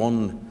whether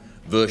one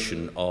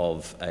version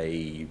of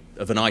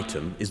an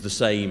item is the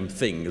same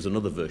thing as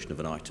another version of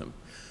an item.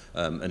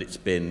 And it's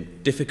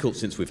been difficult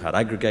since we've had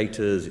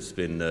aggregators. It's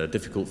been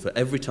difficult for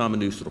every time a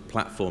new sort of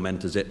platform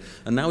enters it.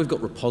 And now we've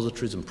got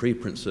repositories and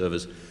preprint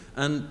servers.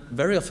 And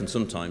very often,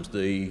 sometimes,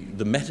 the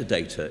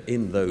metadata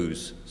in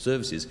those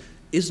services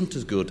isn't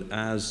as good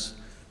as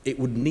it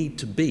would need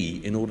to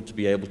be in order to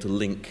be able to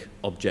link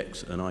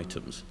objects and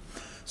items.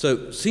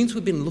 So since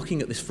we've been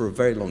looking at this for a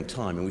very long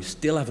time and we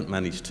still haven't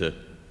managed to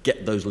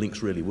get those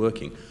links really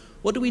working,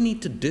 what do we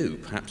need to do,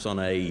 perhaps on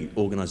a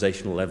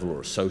organizational level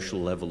or a social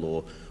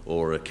level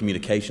or a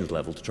communications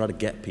level, to try to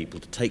get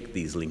people to take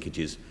these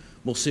linkages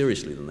more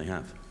seriously than they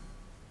have?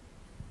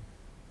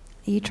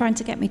 Are you trying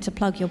to get me to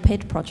plug your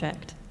PID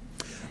project?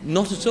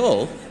 Not at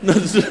all.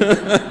 We've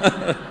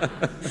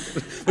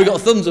got a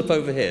thumbs up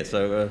over here,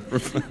 so...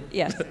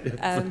 Yeah.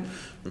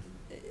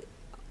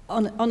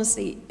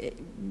 Honestly,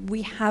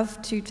 we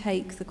have to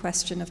take the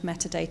question of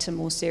metadata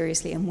more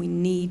seriously, and we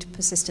need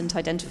persistent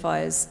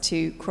identifiers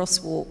to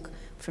crosswalk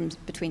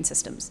between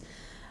systems.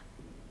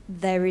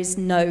 There is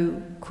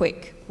no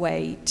quick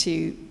way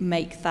to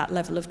make that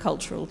level of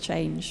cultural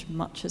change,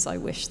 much as I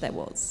wish there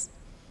was.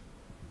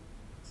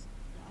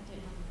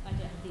 I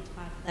don't have anything to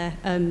add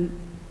there.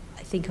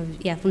 I think I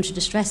wanted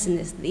to stress in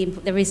this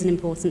that there is an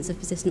importance of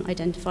persistent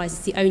identifiers. It's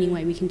the only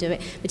way we can do it,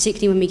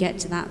 particularly when we get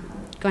to that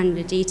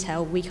granular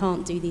detail. We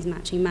can't do these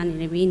matching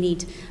manually. We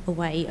need a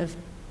way of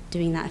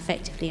doing that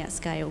effectively at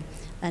scale,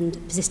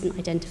 and persistent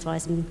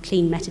identifiers and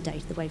clean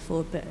metadata the way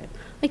forward. But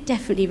I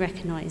definitely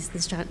recognise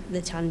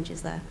the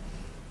challenges there.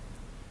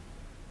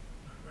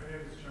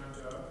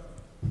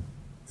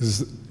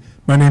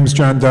 My name is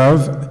John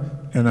Dove,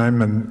 and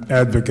I'm an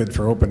advocate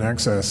for open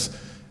access.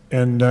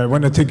 And I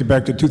want to take you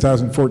back to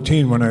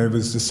 2014 when I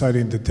was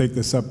deciding to take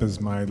this up as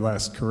my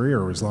last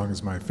career, or as long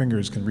as my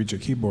fingers can reach a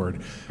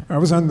keyboard. I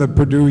was on the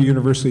Purdue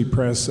University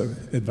Press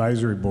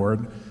Advisory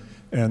Board,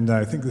 and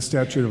I think the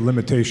statute of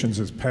limitations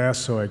has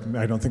passed, so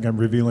I don't think I'm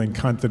revealing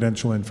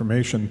confidential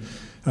information.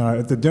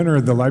 At the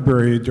dinner, the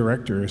library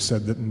director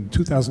said that in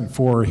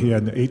 2004 he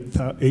had an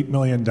 $8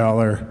 million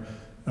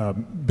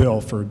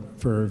bill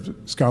for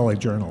scholarly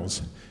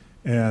journals.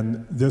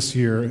 And this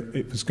year,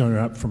 it was going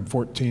up from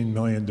 14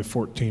 million to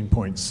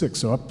 14.6,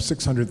 so up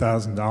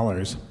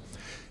 $600,000.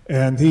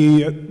 And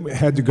he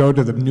had to go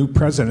to the new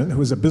president, who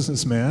was a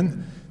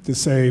businessman, to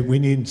say, we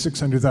need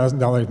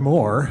 $600,000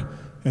 more.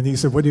 And he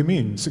said, what do you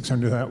mean,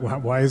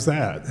 $600,000? Why is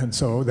that? And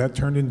so that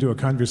turned into a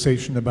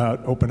conversation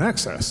about open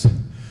access.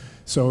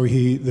 So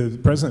the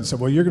president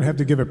said, well, you're going to have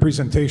to give a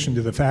presentation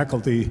to the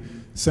faculty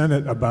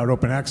senate about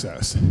open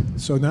access.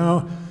 So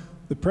now,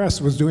 the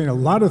press was doing a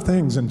lot of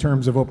things in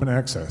terms of open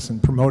access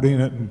and promoting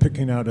it and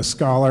picking out a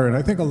scholar. And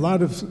I think a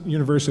lot of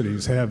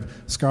universities have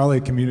scholarly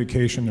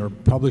communication or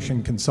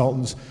publishing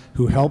consultants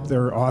who help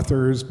their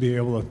authors be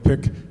able to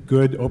pick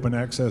good open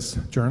access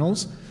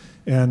journals.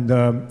 And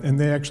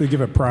they actually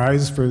give a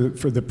prize for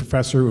the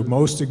professor who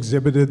most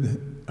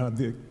exhibited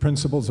the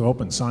principles of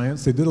open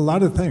science. They did a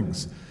lot of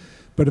things.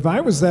 But if I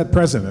was that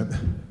president,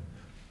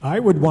 I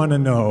would want to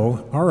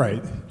know, all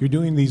right, you're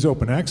doing these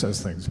open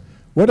access things.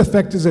 What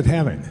effect is it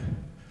having?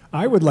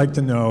 I would like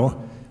to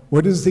know,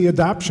 what is the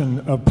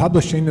adoption of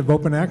publishing of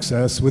open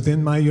access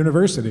within my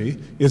university?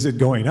 Is it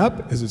going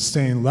up? Is it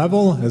staying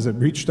level? Has it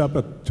reached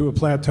up to a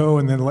plateau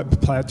and then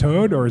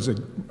plateaued, or is it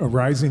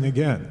rising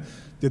again?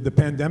 Did the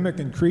pandemic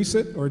increase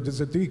it, or does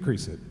it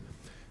decrease it?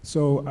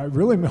 So I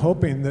really am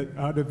hoping that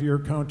out of your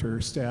counter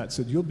stats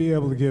that you'll be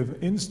able to give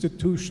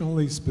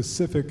institutionally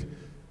specific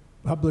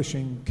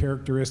publishing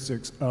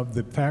characteristics of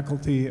the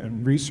faculty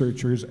and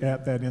researchers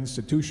at that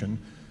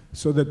institution,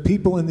 so that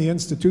people in the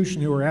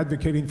institution who are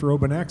advocating for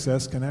open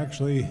access can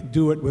actually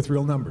do it with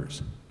real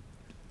numbers.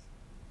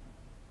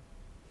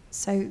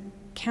 So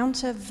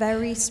Counter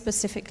very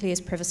specifically is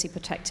privacy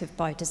protective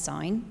by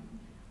design.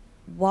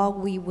 While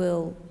we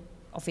will,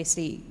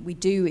 obviously, we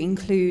do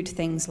include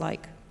things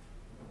like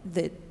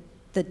the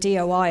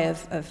DOI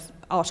of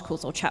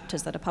articles or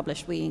chapters that are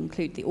published. We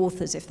include the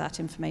authors if that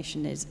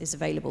information is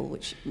available,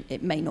 which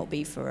it may not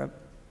be for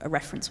a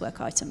reference work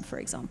item, for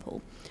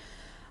example.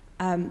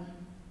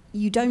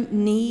 You don't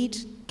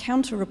need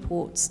counter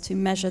reports to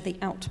measure the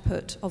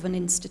output of an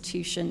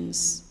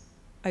institution's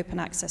open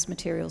access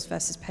materials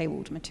versus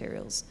paywalled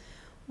materials.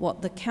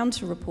 What the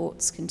counter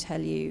reports can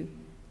tell you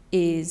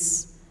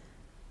is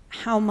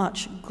how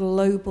much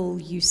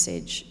global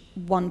usage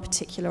one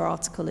particular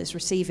article is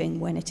receiving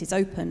when it is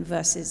open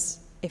versus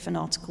if an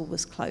article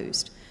was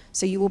closed.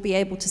 So you will be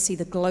able to see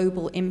the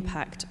global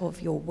impact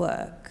of your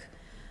work.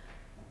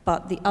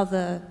 But the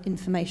other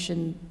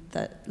information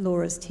that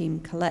Laura's team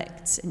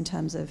collects in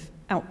terms of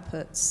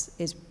outputs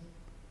is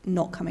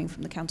not coming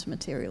from the counter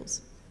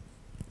materials.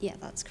 Yeah,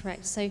 that's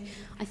correct. So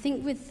I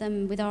think with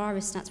our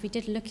IRIS stats, we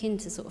did look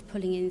into sort of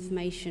pulling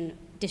information,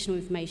 additional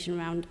information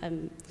around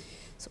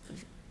sort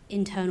of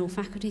internal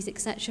faculties,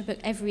 etc. But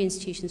every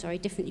institution is very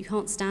different. You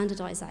can't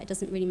standardise that. It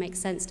doesn't really make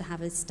sense to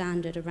have a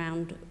standard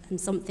around and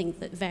something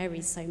that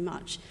varies so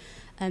much.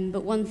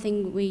 But one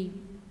thing we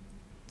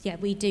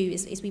do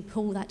is we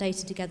pull that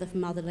data together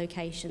from other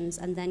locations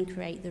and then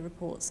create the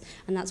reports.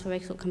 And that's where I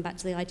sort of come back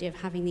to the idea of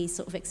having these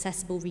sort of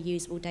accessible,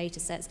 reusable data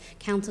sets.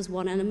 Count as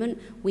one element.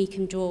 We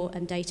can draw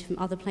data from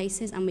other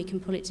places and we can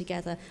pull it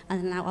together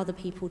and allow other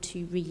people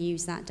to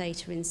reuse that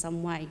data in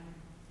some way.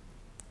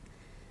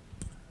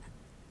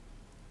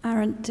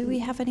 Aaron, do we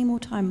have any more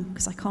time?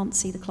 Because I can't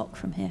see the clock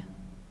from here.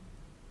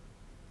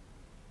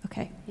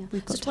 Okay. Yeah.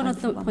 We've got just one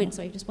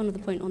other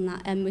point on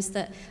that was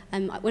that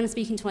when I'm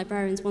speaking to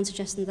librarians, one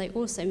suggestion they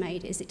also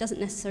made is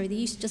the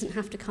use doesn't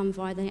have to come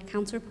via the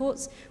counter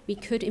reports. We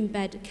could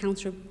embed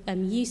counter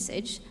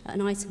usage at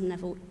an item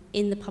level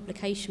in the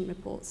publication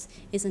reports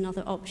is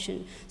another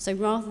option. So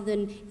rather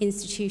than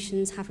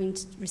institutions having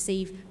to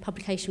receive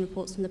publication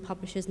reports from the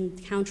publishers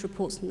and counter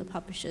reports from the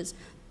publishers,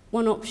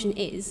 one option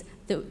is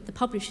that the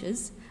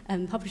publishers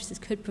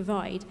could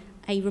provide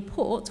a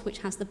report which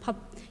has the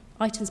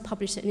items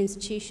published at an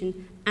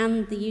institution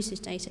and the usage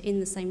data in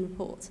the same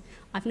report.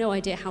 I've no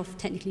idea how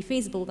technically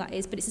feasible that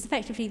is, but it's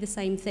effectively the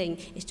same thing.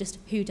 It's just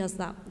who does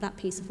that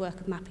piece of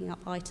work of mapping up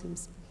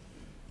items.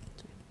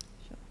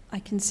 I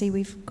can see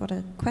we've got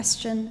a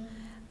question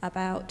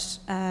about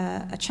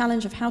a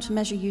challenge of how to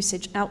measure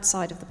usage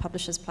outside of the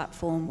publisher's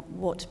platform.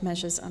 What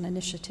measures and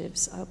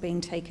initiatives are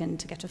being taken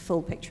to get a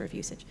full picture of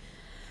usage?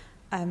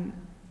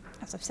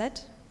 As I've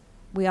said,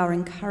 we are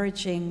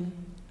encouraging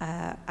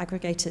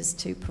aggregators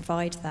to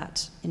provide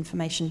that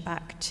information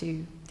back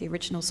to the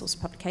original source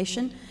of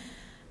publication.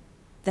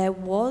 There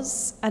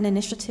was an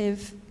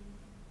initiative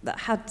that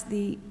had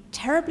the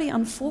terribly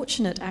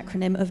unfortunate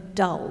acronym of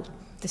DUL,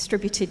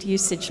 Distributed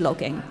Usage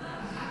Logging.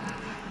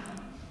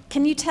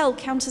 Can you tell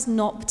Counter's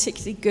not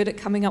particularly good at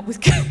coming up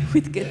with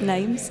good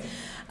names?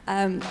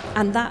 And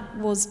that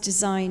was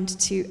designed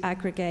to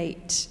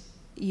aggregate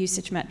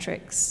usage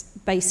metrics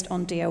based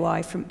on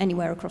DOI from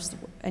anywhere across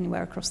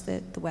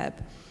the web.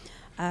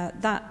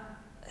 That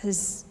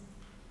has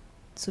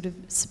sort of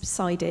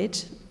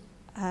subsided.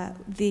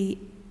 The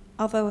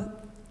other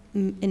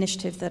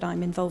initiative that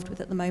I'm involved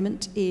with at the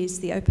moment is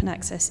the Open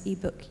Access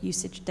eBook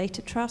Usage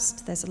Data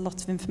Trust. There's a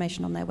lot of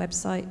information on their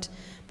website,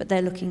 but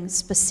they're looking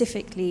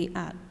specifically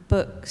at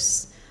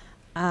books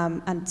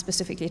and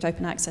specifically at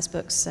open access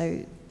books.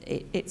 So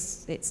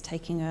it's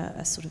taking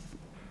a sort of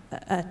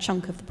a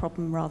chunk of the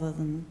problem rather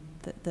than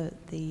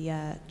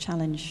the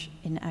challenge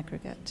in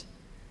aggregate.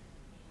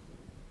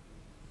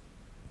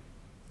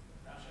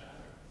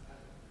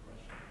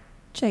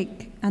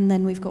 Jake, and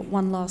then we've got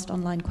one last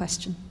online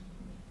question.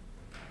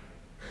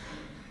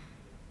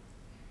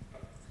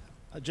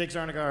 Jake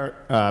Zarnagar,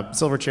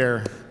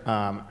 Silverchair.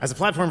 As a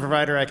platform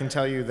provider, I can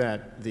tell you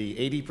that the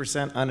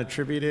 80%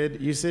 unattributed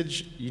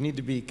usage, you need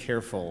to be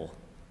careful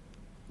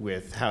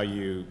with how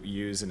you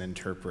use and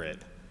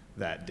interpret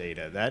that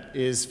data. That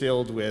is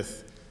filled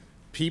with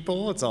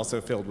people. It's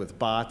also filled with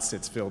bots.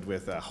 It's filled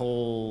with a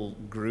whole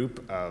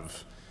group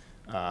of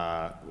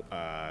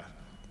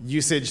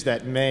usage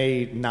that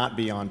may not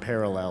be on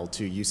parallel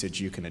to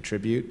usage you can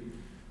attribute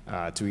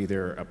to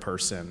either a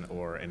person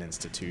or an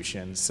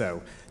institution.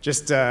 So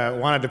just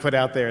wanted to put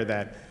out there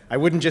that I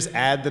wouldn't just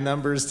add the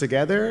numbers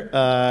together.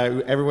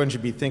 Everyone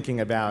should be thinking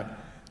about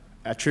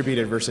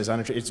attributed versus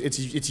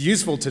unattributed. It's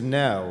useful to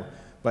know,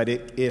 but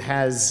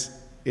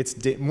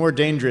it's more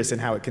dangerous in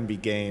how it can be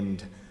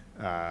gamed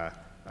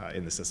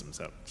in the system.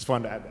 So just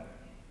wanted to add that.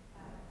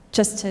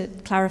 Just to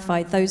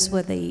clarify, those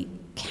were the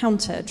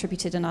counter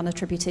attributed and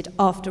unattributed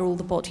after all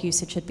the bot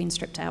usage had been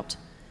stripped out,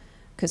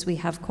 because we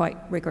have quite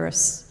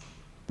rigorous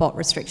bot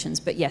restrictions.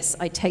 But yes,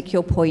 I take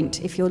your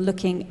point. If you're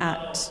looking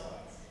at,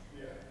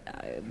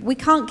 we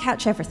can't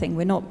catch everything,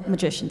 we're not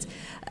magicians.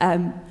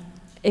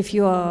 If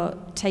you are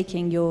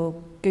taking your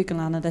Google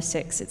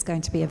Analytics, it's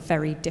going to be a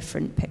very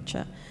different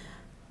picture.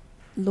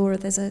 Laura,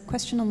 there's a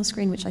question on the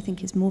screen which I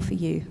think is more for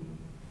you.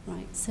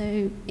 Right,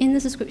 so in the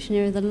subscription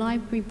era, with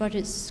library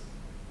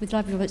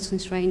budgets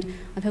constrained,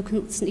 I felt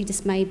constantly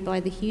dismayed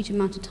by the huge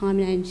amount of time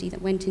and energy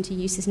that went into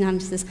usage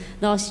analysis,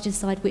 largely to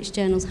decide which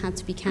journals had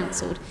to be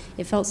cancelled.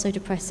 It felt so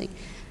depressing.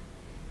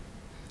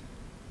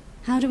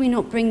 How do we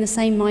not bring the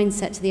same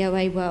mindset to the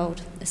OA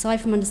world? Aside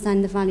from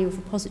understanding the value of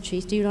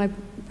repositories, do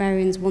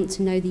librarians want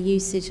to know the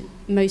usage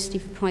mostly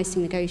for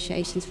pricing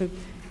negotiations, for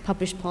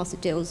publish part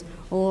of deals,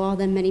 or are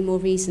there many more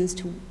reasons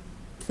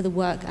for the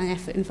work and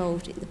effort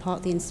involved in the part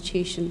of the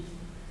institution?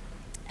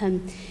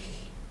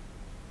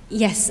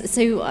 Yes,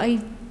 so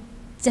I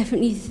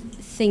definitely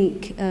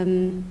think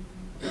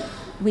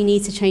we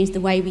need to change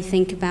the way we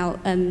think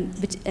about,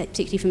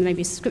 particularly from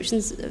maybe a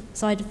subscriptions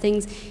side of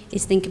things,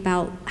 is think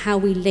about how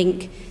we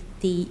link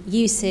the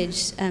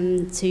usage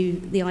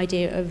to the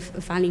idea of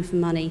value for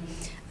money.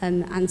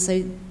 And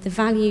so the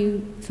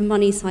value for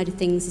money side of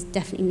things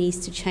definitely needs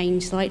to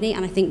change slightly,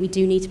 and I think we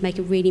do need to make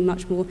a really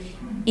much more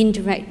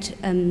indirect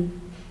and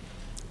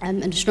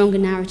a stronger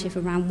narrative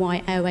around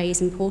why OA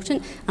is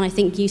important, and I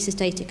think usage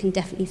data can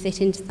definitely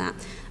fit into that.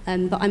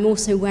 But I'm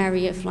also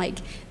wary of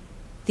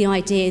the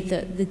idea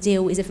that the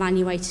deal is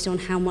evaluated on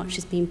how much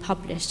is being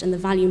published, and the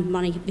value of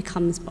money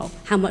becomes, well,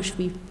 how much are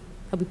we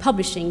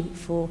publishing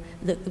for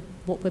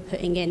what we're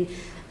putting in.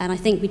 And I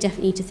think we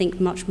definitely need to think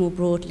much more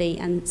broadly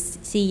and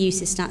see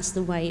usage stats as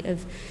the way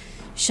of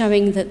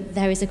showing that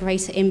there is a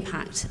greater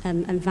impact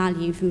and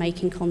value for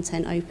making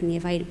content openly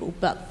available,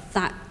 but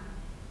that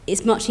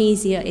it's much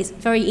easier, it's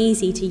very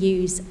easy to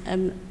use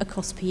a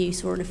cost per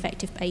use or an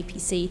effective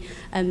APC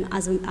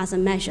as a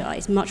measure.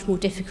 It's much more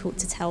difficult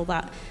to tell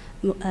that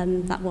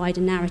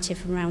wider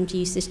narrative around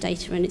usage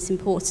data and its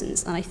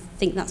importance, and I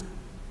think that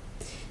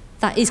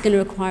is going to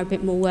require a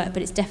bit more work,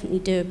 but it's definitely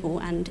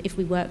doable, and if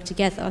we work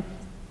together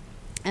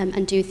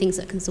and do things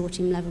at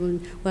consortium level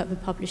and work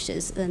with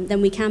publishers,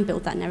 then we can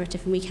build that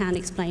narrative and we can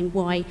explain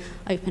why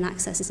open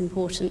access is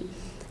important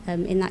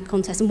in that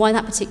context and why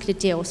that particular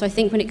deal. So I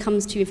think when it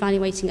comes to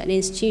evaluating at an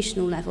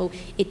institutional level,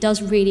 it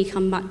does really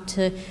come back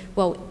to,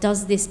 well,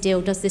 does this deal,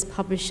 does this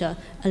publisher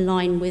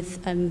align with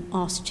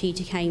our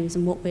strategic aims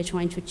and what we're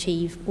trying to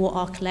achieve, what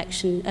our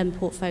collection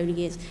portfolio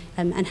is,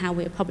 and how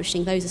we're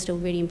publishing? Those are still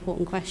really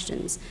important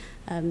questions.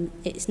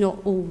 It's not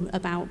all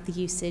about the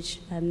usage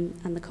and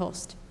the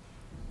cost.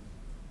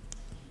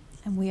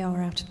 And we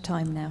are out of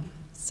time now.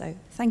 So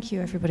thank you,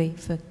 everybody,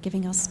 for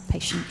giving us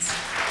patience.